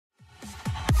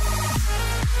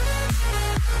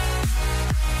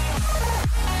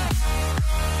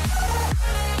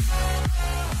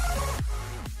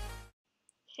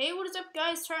Hey, what is up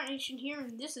guys, Tarnation here,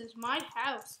 and this is my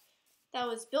house that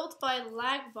was built by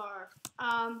Lagbar.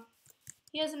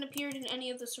 He hasn't appeared in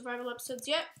any of the survival episodes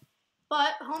yet,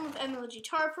 but home of MLG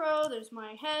Tar Pro, there's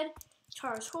my head,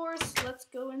 Tar's horse. Let's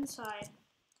go inside.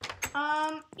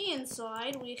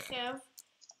 Inside we have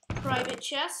private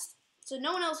chest, so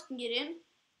no one else can get in.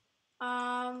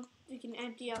 We can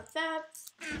empty out that.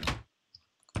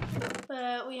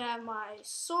 But we have my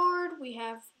sword, we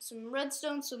have some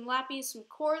redstone, some lapis, some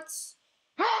quartz.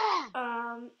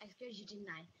 I scared you, didn't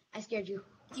I? I scared you.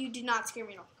 You did not scare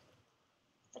me at all.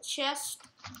 A chest.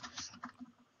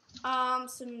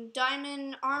 Some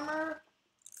diamond armor.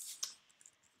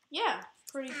 Yeah,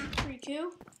 pretty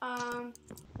cool.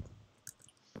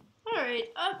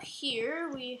 Alright, up here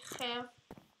we have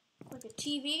like a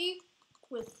TV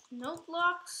with note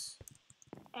blocks,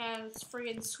 and it's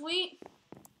friggin' sweet.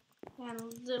 And a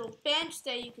little bench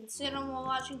that you can sit on while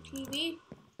watching TV.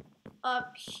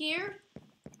 Up here,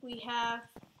 we have...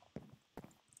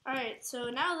 Alright,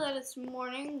 so now that it's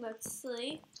morning, let's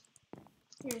see.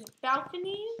 Here's a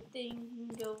balcony. Then you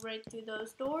can go right through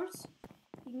those doors.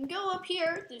 You can go up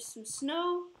here. There's some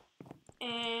snow.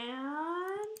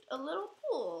 And a little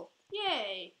pool.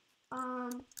 Yay.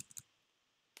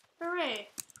 Hooray.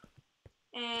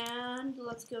 And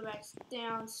let's go back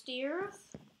downstairs.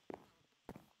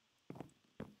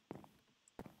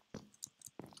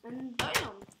 And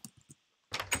bam!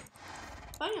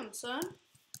 Bam, son.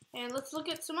 And let's look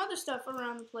at some other stuff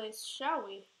around the place, shall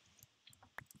we?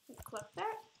 Collect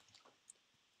that.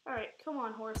 Alright, come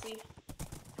on, horsey.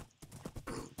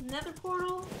 Nether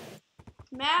portal.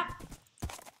 Map.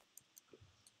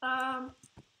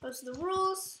 Those are the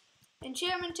rules.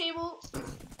 Enchantment table.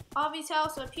 Avi's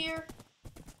house up here.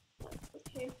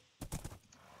 Okay.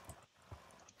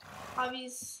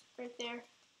 Avi's right there.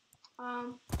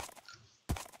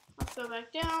 Let's go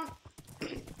back down.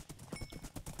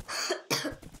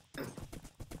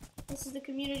 This is the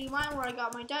community mine where I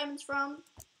got my diamonds from.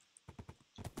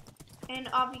 And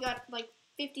Avi got like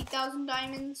 50,000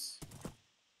 diamonds.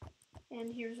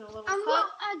 And here's a little hut.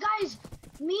 Guys,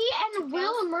 me and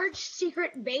Will merged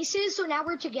secret bases, so now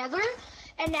we're together.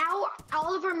 And now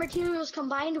all of our materials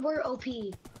combined, we're OP.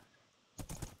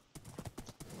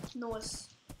 Nice.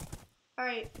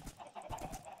 Alright.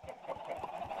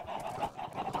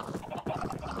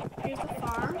 Here's the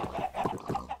farm.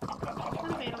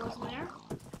 Some animals in there.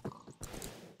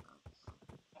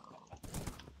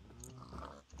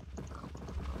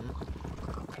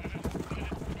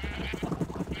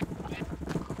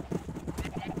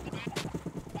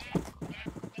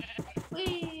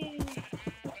 Whee!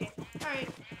 Okay, alright.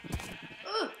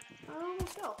 Ugh! I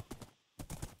almost fell.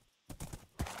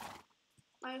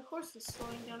 My horse is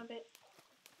slowing down a bit.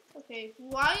 Okay,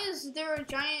 why is there a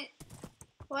giant...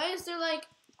 Why is there like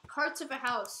parts of a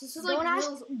house? This is like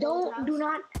Will's old house.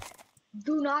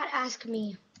 Do not ask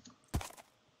me.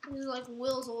 This is like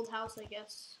Will's old house, I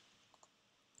guess.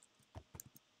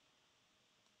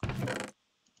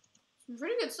 Some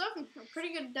pretty good stuff. A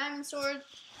pretty good diamond sword,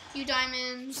 a few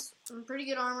diamonds, some pretty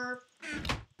good armor.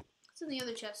 What's in the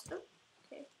other chest? Oh,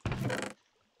 okay.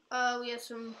 We have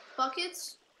some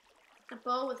buckets, a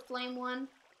bow with flame one,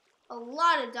 a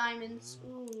lot of diamonds.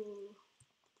 Ooh.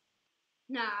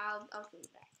 Nah, I'll give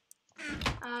it back.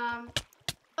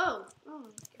 Oh,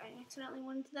 I accidentally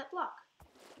went into that block.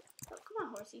 Oh, come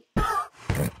on, horsey.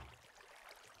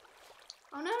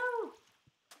 Oh no!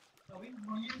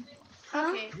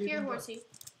 Okay, here, horsey.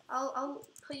 I'll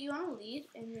put you on a lead,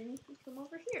 and then you can come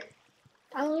over here.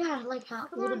 I only have like a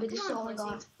little bit. This is all I horsey.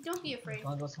 got. Don't be afraid. Can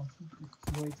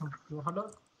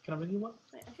I make you one?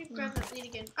 Wait, I should grab that lead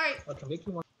again. Alright. I can make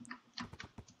you one.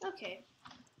 Okay.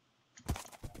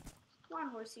 Come on,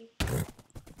 horsey.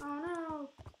 Oh no.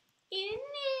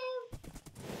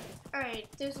 Alright,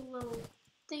 there's a little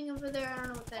thing over there. I don't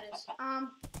know what that is.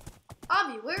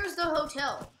 Avi, where's the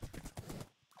hotel?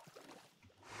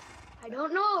 I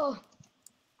don't know.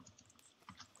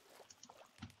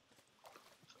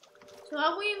 So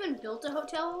have we even built a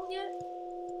hotel yet?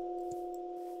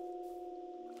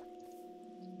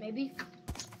 Maybe.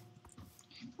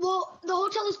 Well, the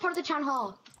hotel is part of the town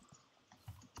hall.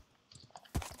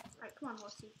 Alright, come on,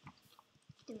 horsey.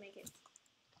 You can make it.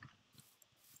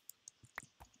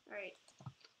 Alright.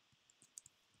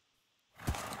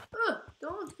 Ugh,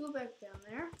 don't go back down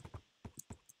there.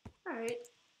 Alright.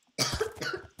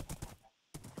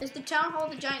 Is the town hall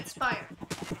the giant spire?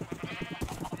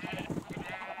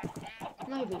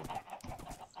 Maybe.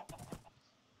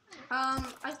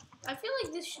 I feel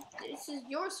like this is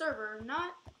your server,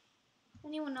 not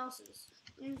anyone else's.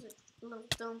 There's a little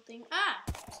dumb thing. Ah!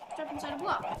 Stuck inside a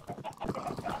block.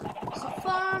 It's a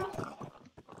farm.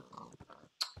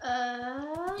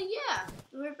 Yeah.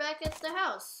 We're back at the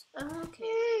house. Okay.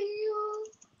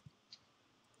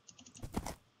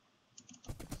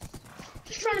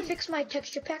 Just trying to fix my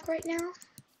texture pack right now.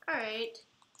 Alright.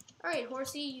 Alright,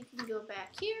 Horsey, you can go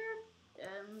back here.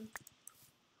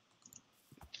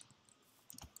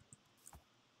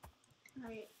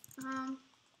 Alright.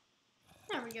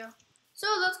 There we go. So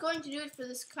that's going to do it for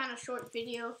this kind of short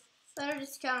video. I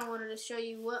just kind of wanted to show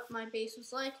you what my base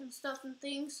was like and stuff and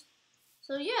things.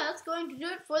 So yeah, that's going to do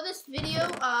it for this video.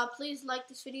 Please like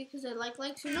this video because I like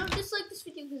likes, or no, dislike this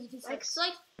video because it dislikes.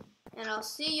 And I'll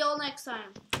see y'all next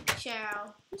time.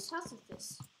 Ciao. Whose house is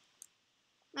this?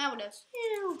 Now it is.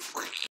 Ew.